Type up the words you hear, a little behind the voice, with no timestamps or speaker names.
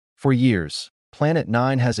For years, Planet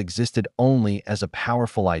 9 has existed only as a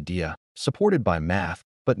powerful idea, supported by math,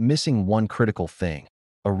 but missing one critical thing: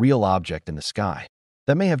 a real object in the sky.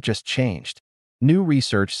 That may have just changed. New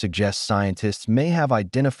research suggests scientists may have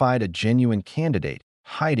identified a genuine candidate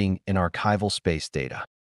hiding in archival space data.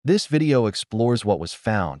 This video explores what was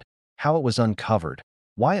found, how it was uncovered,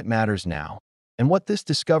 why it matters now, and what this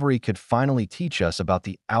discovery could finally teach us about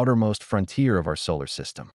the outermost frontier of our solar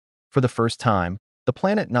system. For the first time, the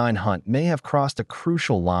Planet 9 hunt may have crossed a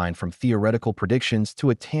crucial line from theoretical predictions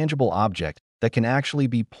to a tangible object that can actually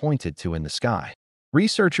be pointed to in the sky.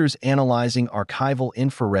 Researchers analyzing archival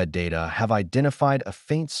infrared data have identified a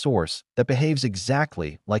faint source that behaves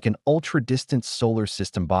exactly like an ultra-distant solar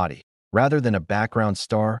system body, rather than a background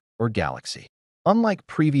star or galaxy. Unlike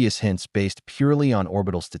previous hints based purely on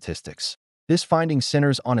orbital statistics, this finding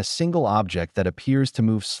centers on a single object that appears to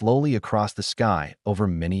move slowly across the sky over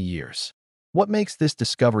many years. What makes this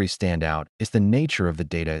discovery stand out is the nature of the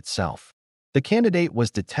data itself. The candidate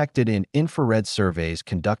was detected in infrared surveys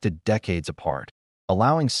conducted decades apart,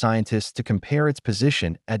 allowing scientists to compare its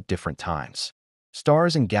position at different times.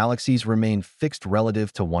 Stars and galaxies remain fixed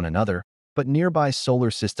relative to one another, but nearby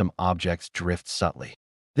solar system objects drift subtly.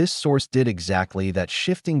 This source did exactly that,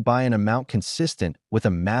 shifting by an amount consistent with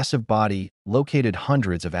a massive body located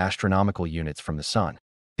hundreds of astronomical units from the Sun.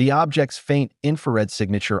 The object's faint infrared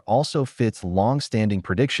signature also fits long-standing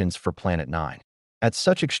predictions for Planet 9. At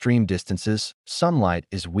such extreme distances, sunlight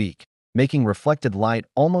is weak, making reflected light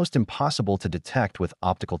almost impossible to detect with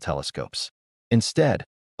optical telescopes. Instead,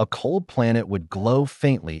 a cold planet would glow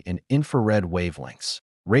faintly in infrared wavelengths,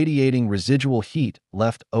 radiating residual heat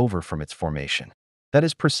left over from its formation. That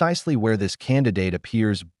is precisely where this candidate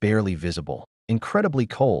appears barely visible, incredibly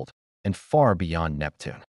cold, and far beyond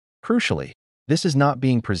Neptune. Crucially, this is not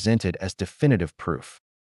being presented as definitive proof.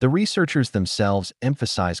 The researchers themselves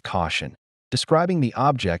emphasize caution, describing the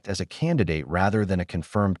object as a candidate rather than a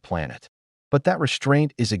confirmed planet. But that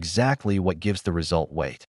restraint is exactly what gives the result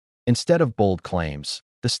weight. Instead of bold claims,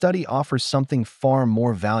 the study offers something far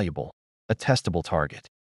more valuable: a testable target.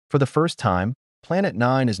 For the first time, Planet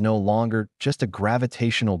 9 is no longer just a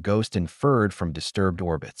gravitational ghost inferred from disturbed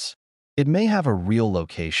orbits. It may have a real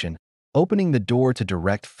location, opening the door to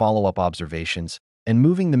direct follow-up observations and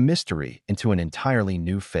moving the mystery into an entirely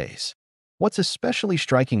new phase. What's especially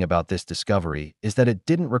striking about this discovery is that it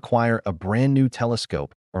didn't require a brand new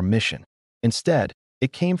telescope or mission. Instead,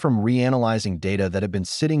 it came from reanalyzing data that had been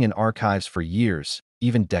sitting in archives for years,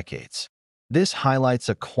 even decades. This highlights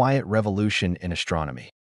a quiet revolution in astronomy.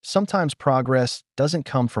 Sometimes progress doesn't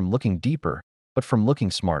come from looking deeper, but from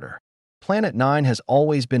looking smarter. Planet 9 has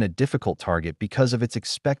always been a difficult target because of its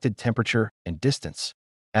expected temperature and distance.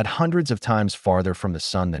 At hundreds of times farther from the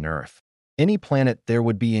Sun than Earth, any planet there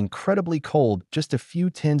would be incredibly cold, just a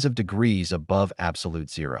few tens of degrees above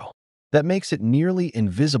absolute zero. That makes it nearly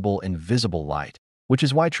invisible in visible light, which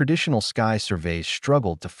is why traditional sky surveys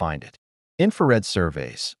struggled to find it. Infrared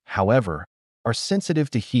surveys, however, are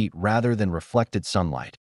sensitive to heat rather than reflected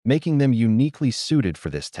sunlight, making them uniquely suited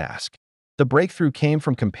for this task. The breakthrough came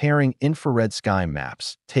from comparing infrared sky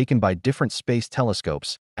maps taken by different space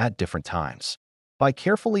telescopes at different times. By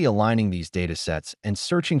carefully aligning these datasets and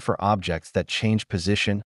searching for objects that change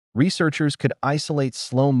position, researchers could isolate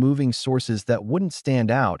slow-moving sources that wouldn't stand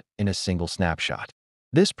out in a single snapshot.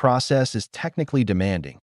 This process is technically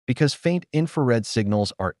demanding because faint infrared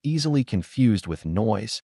signals are easily confused with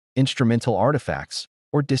noise, instrumental artifacts,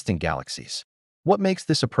 or distant galaxies. What makes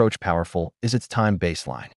this approach powerful is its time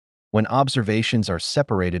baseline. When observations are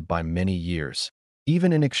separated by many years,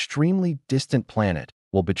 even an extremely distant planet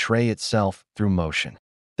will betray itself through motion.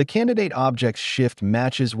 The candidate object's shift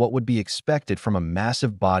matches what would be expected from a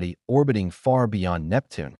massive body orbiting far beyond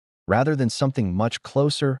Neptune, rather than something much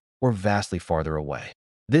closer or vastly farther away.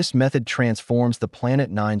 This method transforms the Planet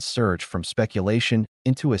 9 search from speculation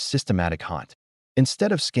into a systematic hunt.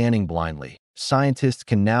 Instead of scanning blindly, scientists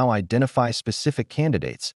can now identify specific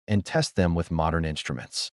candidates and test them with modern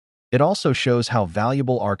instruments. It also shows how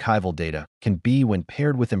valuable archival data can be when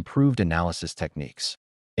paired with improved analysis techniques.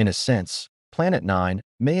 In a sense, Planet 9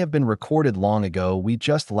 may have been recorded long ago, we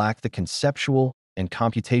just lack the conceptual and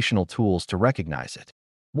computational tools to recognize it.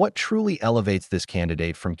 What truly elevates this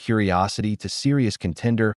candidate from curiosity to serious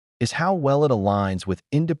contender is how well it aligns with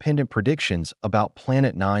independent predictions about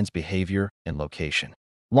Planet 9's behavior and location.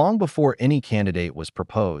 Long before any candidate was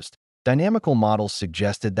proposed, dynamical models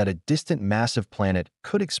suggested that a distant massive planet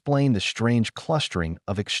could explain the strange clustering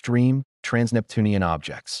of extreme trans-Neptunian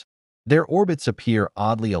objects. Their orbits appear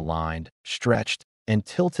oddly aligned, stretched, and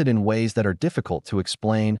tilted in ways that are difficult to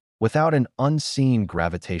explain without an unseen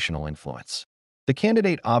gravitational influence. The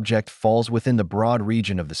candidate object falls within the broad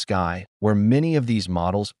region of the sky where many of these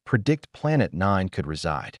models predict Planet 9 could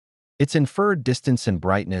reside. Its inferred distance and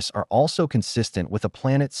brightness are also consistent with a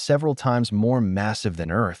planet several times more massive than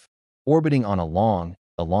Earth, orbiting on a long,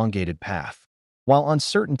 elongated path. While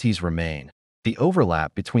uncertainties remain, the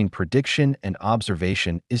overlap between prediction and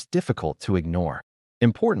observation is difficult to ignore.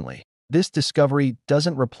 Importantly, this discovery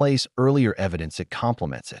doesn't replace earlier evidence, it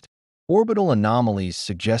complements it. Orbital anomalies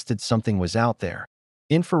suggested something was out there.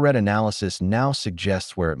 Infrared analysis now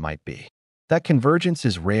suggests where it might be. That convergence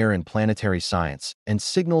is rare in planetary science and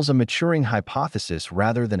signals a maturing hypothesis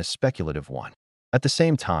rather than a speculative one. At the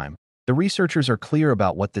same time, the researchers are clear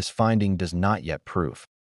about what this finding does not yet prove.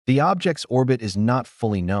 The object's orbit is not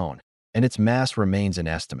fully known, and its mass remains an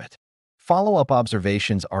estimate. Follow-up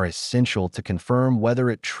observations are essential to confirm whether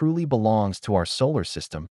it truly belongs to our solar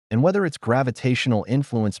system and whether its gravitational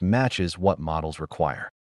influence matches what models require.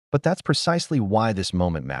 But that's precisely why this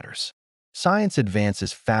moment matters. Science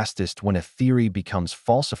advances fastest when a theory becomes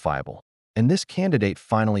falsifiable, and this candidate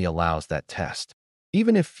finally allows that test.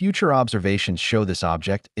 Even if future observations show this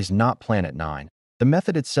object is not Planet 9, the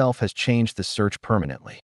method itself has changed the search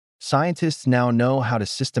permanently. Scientists now know how to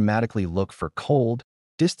systematically look for cold,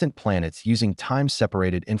 distant planets using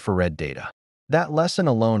time-separated infrared data. That lesson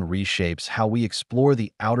alone reshapes how we explore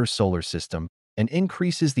the outer solar system and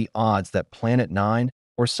increases the odds that Planet 9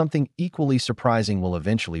 or something equally surprising will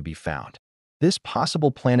eventually be found. This possible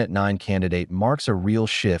Planet 9 candidate marks a real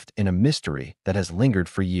shift in a mystery that has lingered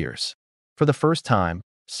for years. For the first time,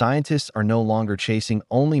 scientists are no longer chasing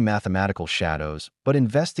only mathematical shadows, but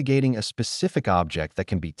investigating a specific object that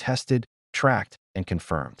can be tested, tracked, and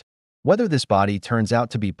confirmed. Whether this body turns out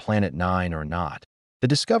to be Planet 9 or not, the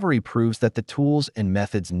discovery proves that the tools and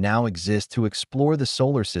methods now exist to explore the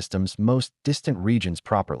solar system's most distant regions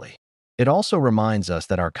properly. It also reminds us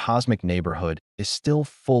that our cosmic neighborhood is still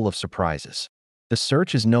full of surprises. The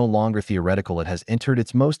search is no longer theoretical, it has entered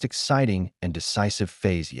its most exciting and decisive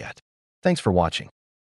phase yet. Thanks for watching.